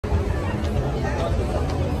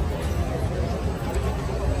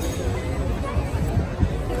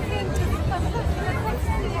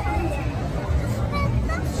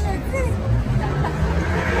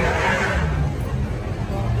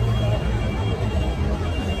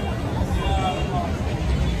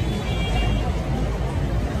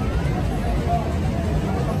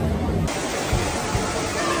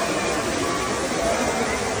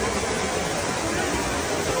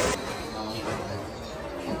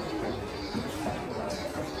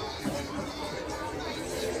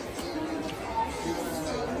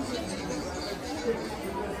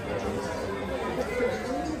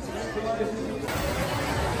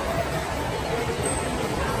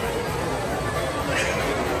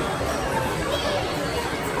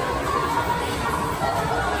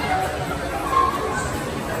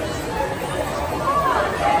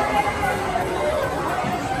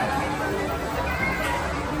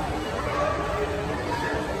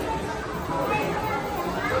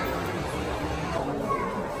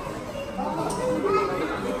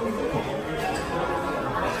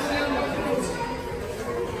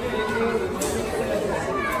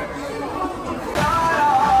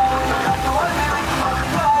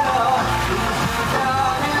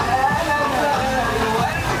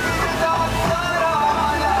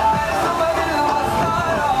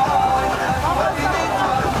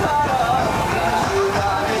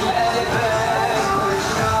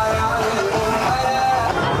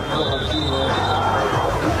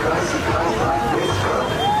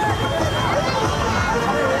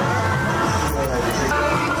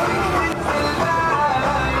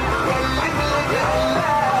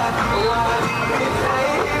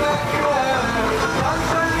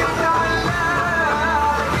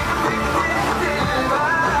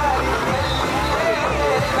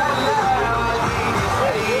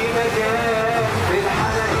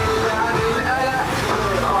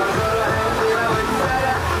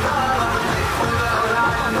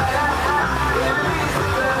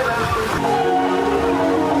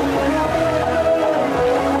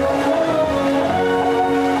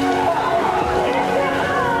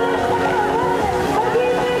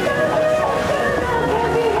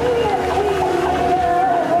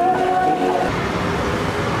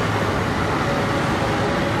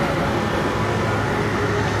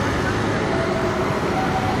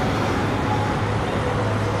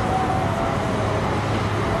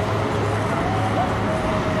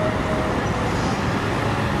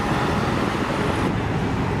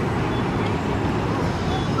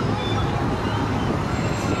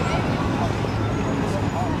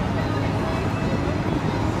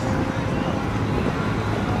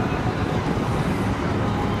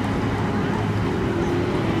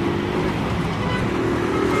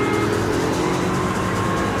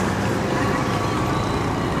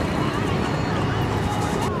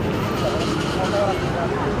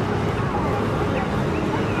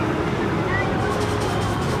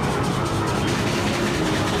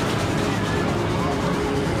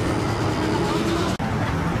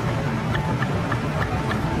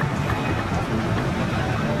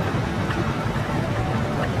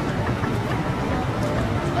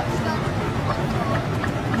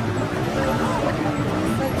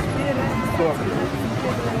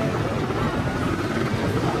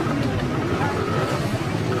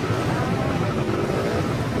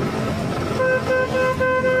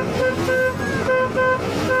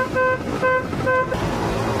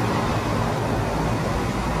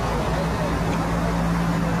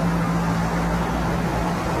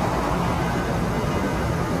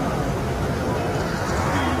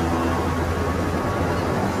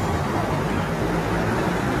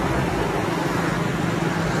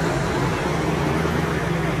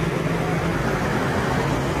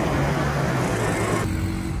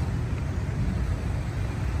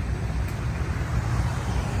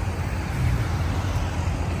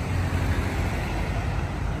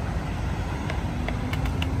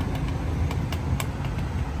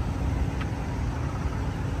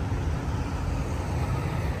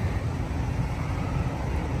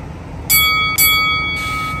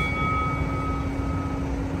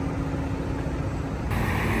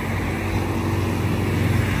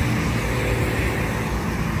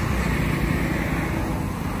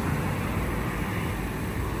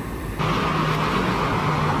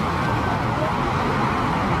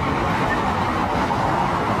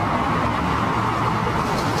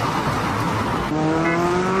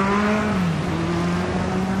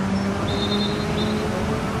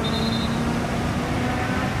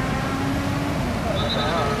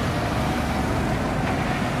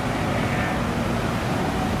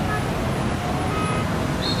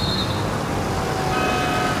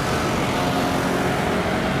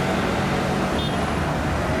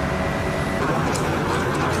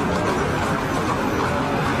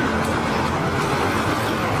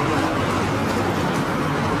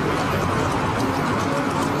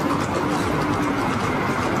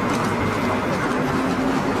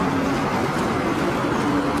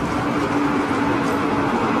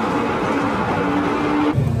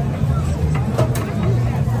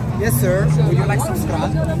sir, would you like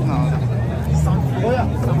subscribe?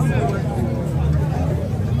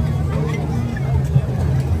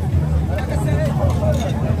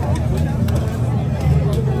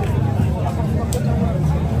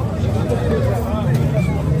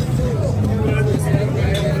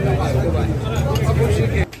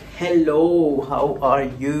 Hello, how are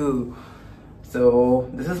you? So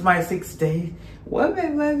this is my 6th day. Wait,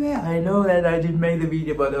 I know that I didn't make the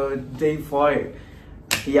video, but day 5.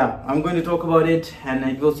 Yeah, I'm going to talk about it. And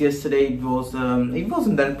it was yesterday. It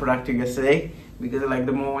wasn't that productive yesterday because like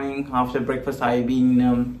the morning after breakfast I've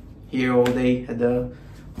been here all day at the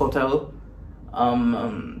hotel,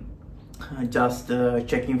 just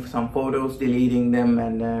checking for some photos, deleting them,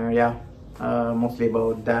 and yeah, mostly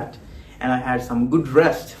about that. And I had some good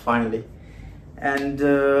rest finally. And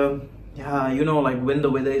yeah, you know, like when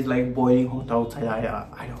the weather is like boiling hot outside,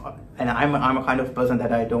 I don't, and I'm a kind of person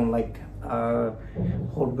that I don't like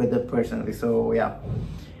hot weather personally. So yeah,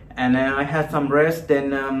 and I had some rest.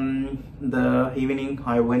 Then the evening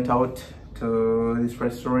I went out to this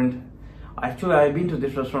restaurant. Actually, I've been to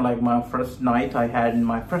this restaurant like my first night. I had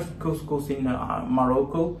my first couscous in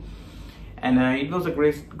Morocco, and it was a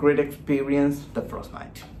great experience the first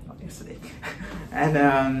night, not yesterday.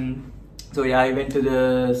 And so yeah, I went to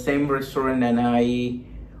the same restaurant and I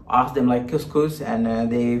asked them like couscous, and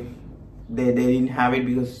they didn't have it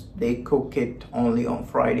because they cook it only on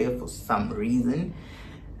Friday for some reason.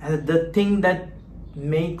 And the thing that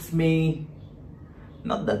makes me,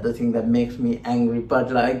 not that the thing that makes me angry,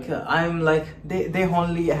 but like I'm like they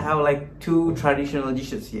only have like 2 traditional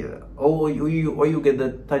dishes here. Or you get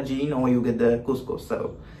the tagine or you get the couscous.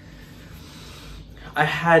 So I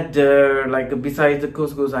had like besides the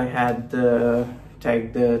couscous I had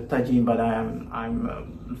take the tagine, but I'm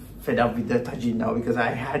fed up with the tagine now because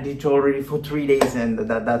I had it already for 3 days and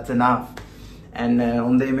that's enough. And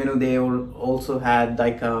on the menu they also had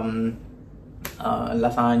like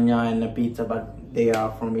lasagna and a pizza, but they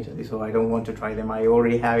are from Italy, so I don't want to try them. I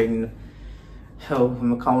already have in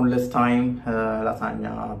countless time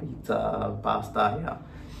lasagna, pizza, pasta, yeah.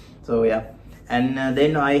 So yeah, and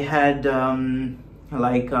then I had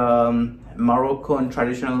like Moroccan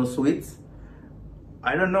traditional sweets.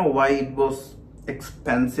 I don't know why it was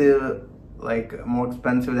expensive, like more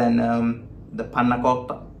expensive than the panna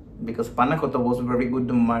cotta, because panna cotta was very good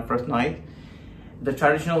on my first night. The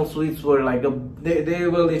traditional sweets were like they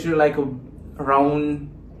were literally like a round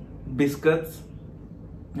biscuits.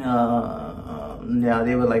 Yeah,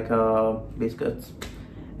 they were like biscuits,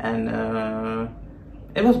 and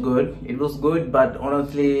it was good, but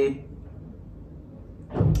honestly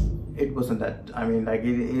it wasn't that, I mean like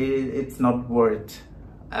it's not worth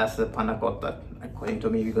as a panna cotta according to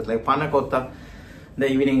me, because like panna cotta the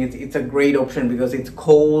evening it's a great option because it's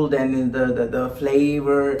cold and the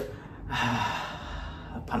flavor.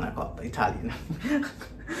 Panna cotta, Italian.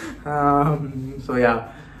 So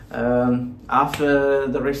yeah, after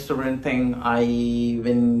the restaurant thing I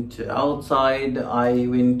went outside. I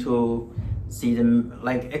went to see them,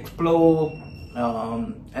 like explore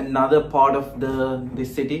another part of the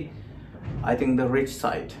city. I think the rich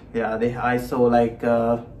side. Yeah, I saw like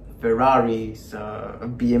Ferraris,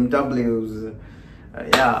 BMWs,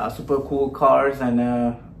 yeah, super cool cars, and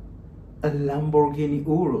a Lamborghini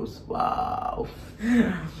Urus. Wow.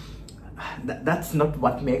 That's not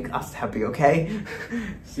what makes us happy, okay?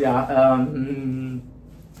 So yeah,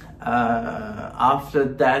 after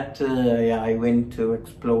that yeah, I went to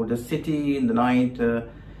explore the city in the night.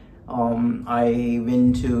 I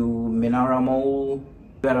went to Menara Mall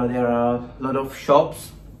where there are a lot of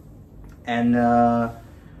shops, and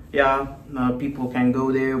yeah, people can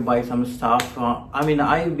go there, buy some stuff. I mean,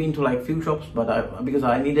 I've been to like few shops, but because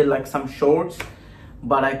I needed like some shorts,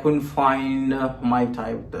 but I couldn't find my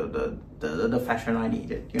type, the fashion I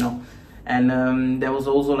needed, you know. And there was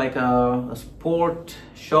also like a sport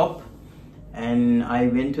shop, and I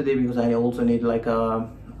went to there because I also need like a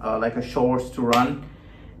shorts to run,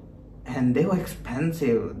 and they were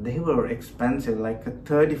expensive. Like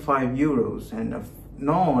 35 euros, and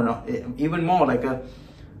no, even more, like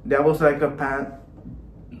there was like a pant,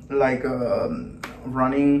 like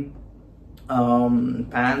running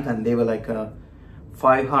pants, and they were like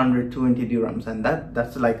 520 dirhams, and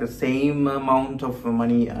that's like the same amount of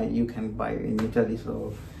money you can buy in Italy.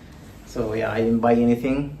 So yeah, I didn't buy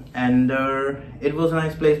anything, and it was a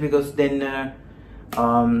nice place because then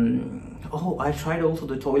oh, I tried also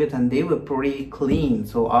the toilet and they were pretty clean,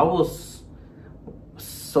 so I was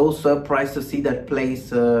so surprised to see that place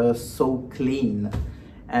so clean.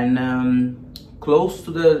 And close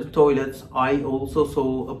to the toilets I also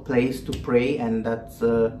saw a place to pray, and that's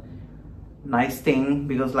nice thing,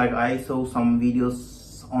 because like I saw some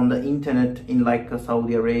videos on the internet in like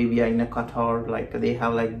Saudi Arabia, in Qatar, like they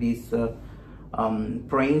have like these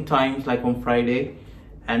praying times like on Friday,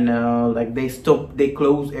 and like they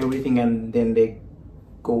close everything and then they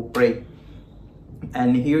go pray.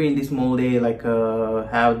 And here in this mall they like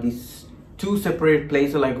have these two separate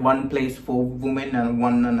places, like one place for women and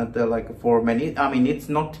one another like for men. I mean, it's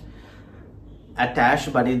not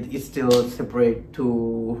attached, but it's still separate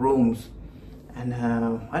two rooms. And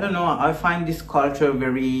I don't know, I find this culture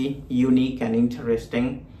very unique and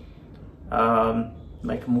interesting,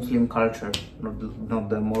 like Muslim culture, not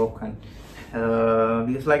the Moroccan,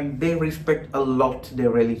 because like they respect a lot their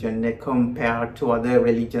religion, they compare to other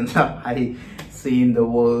religions I see in the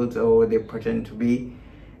world, or they pretend to be.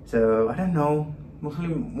 So I don't know,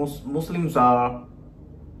 Muslims are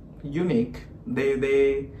unique.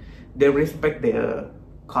 They respect their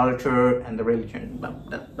culture and the religion.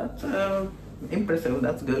 That's impressive,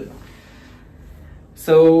 that's good.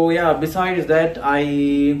 So yeah, besides that,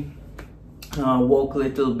 I walk a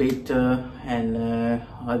little bit and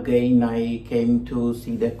again I came to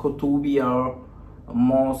see the Kutubia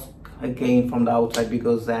mosque again from the outside,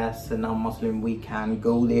 because as a non-Muslim we can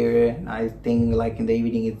go there, and I think like in the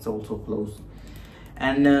evening it's also closed.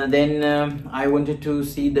 And then I wanted to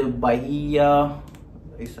see the Bahia,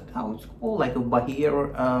 is that how it's called, like a Bahia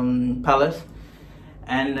palace.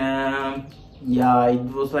 And yeah, it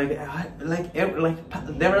was like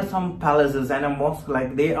there are some palaces and a mosque,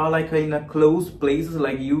 like they are like in a closed places,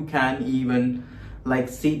 like you can even like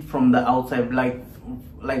see it from the outside. Like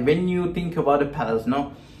when you think about a palace,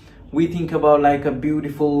 no, we think about like a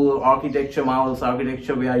beautiful architecture, marvelous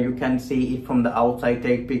architecture, where you can see it from the outside,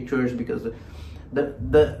 take pictures, because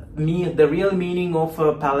the real meaning of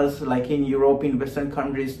a palace, like in Europe, in Western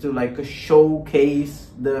countries, to like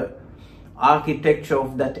showcase the architecture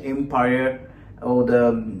of that empire, or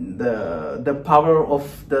the power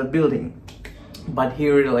of the building. But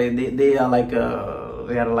here like they are like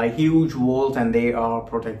huge walls, and they are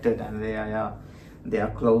protected, and they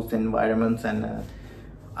are closed environments, and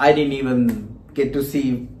I didn't even get to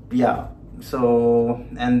see. Yeah, so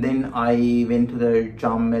and then I went to the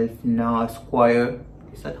Jemaa El-Fnaa Square.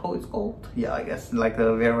 Is that how it's called? Yeah, I guess, like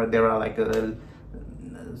where there are like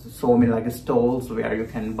so many like stalls where you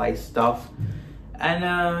can buy stuff. And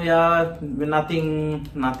yeah, nothing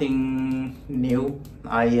new.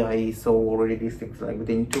 I saw already these things like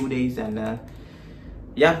within 2 days. And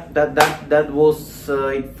yeah, that was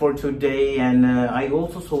it for today. And I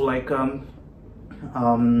also saw like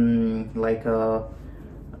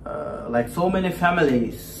so many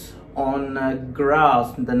families on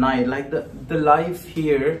grass in the night. Like the life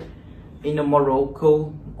here in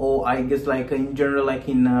Morocco, or I guess like in general, like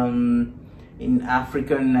in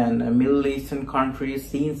African and Middle Eastern countries,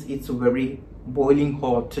 since it's very boiling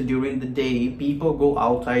hot during the day, people go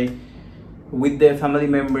outside with their family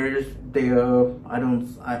members. They I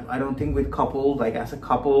don't think with couples, like as a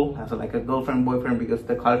couple, as like a girlfriend boyfriend, because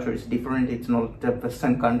the culture is different. It's not the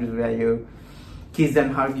Western countries where you kiss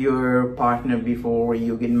and hug your partner before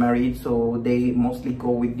you get married. So they mostly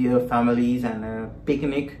go with their families and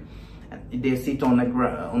picnic. They sit on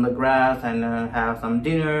the grass and have some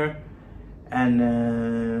dinner,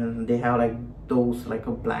 and they have like those like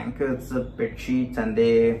blankets, bed sheets, and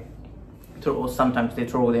they sometimes they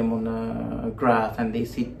throw them on the grass and they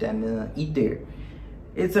sit and eat there.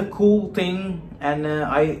 It's a cool thing. And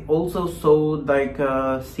I also saw like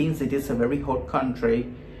since it is a very hot country,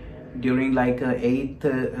 during like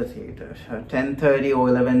 10:30 or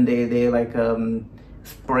 11, they like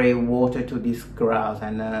spray water to this grass,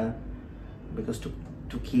 and because to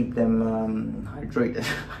keep them hydrated.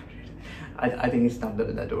 I think it's not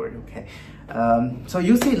that word, okay. So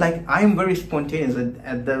you see, like I'm very spontaneous.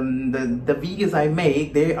 At the videos I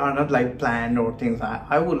make, they are not like planned or things.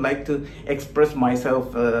 I would like to express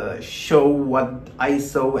myself, show what I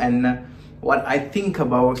saw and what I think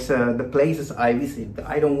about the places I visit.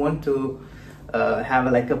 I don't want to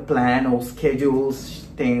have like a plan or schedules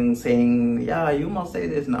thing saying, yeah, you must say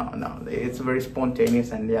this. No, it's very spontaneous.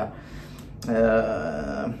 And yeah,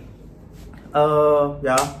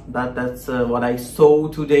 yeah, that's what I saw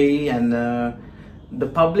today. And the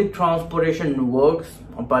public transportation works,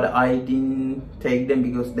 but I didn't take them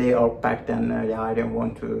because they are packed, and yeah, I didn't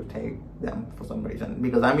want to take them for some reason,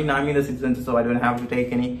 because I'm in the city center, so I don't have to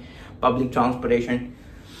take any public transportation.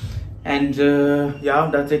 And yeah,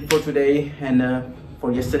 that's it for today, and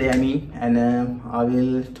for yesterday I mean. And I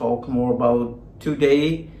will talk more about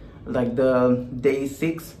today, like the day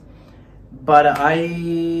 6. but I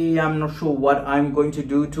am not sure what I'm going to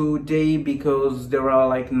do today because there are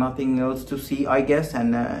like nothing else to see, I guess.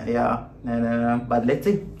 And yeah, and but let's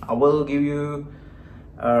see. I will give you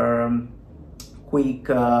quick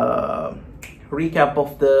recap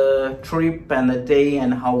of the trip and the day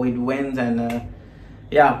and how it went. And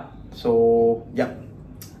yeah, so yeah,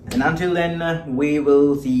 and until then we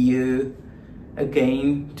will see you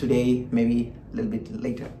again today, maybe a little bit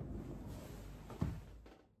later.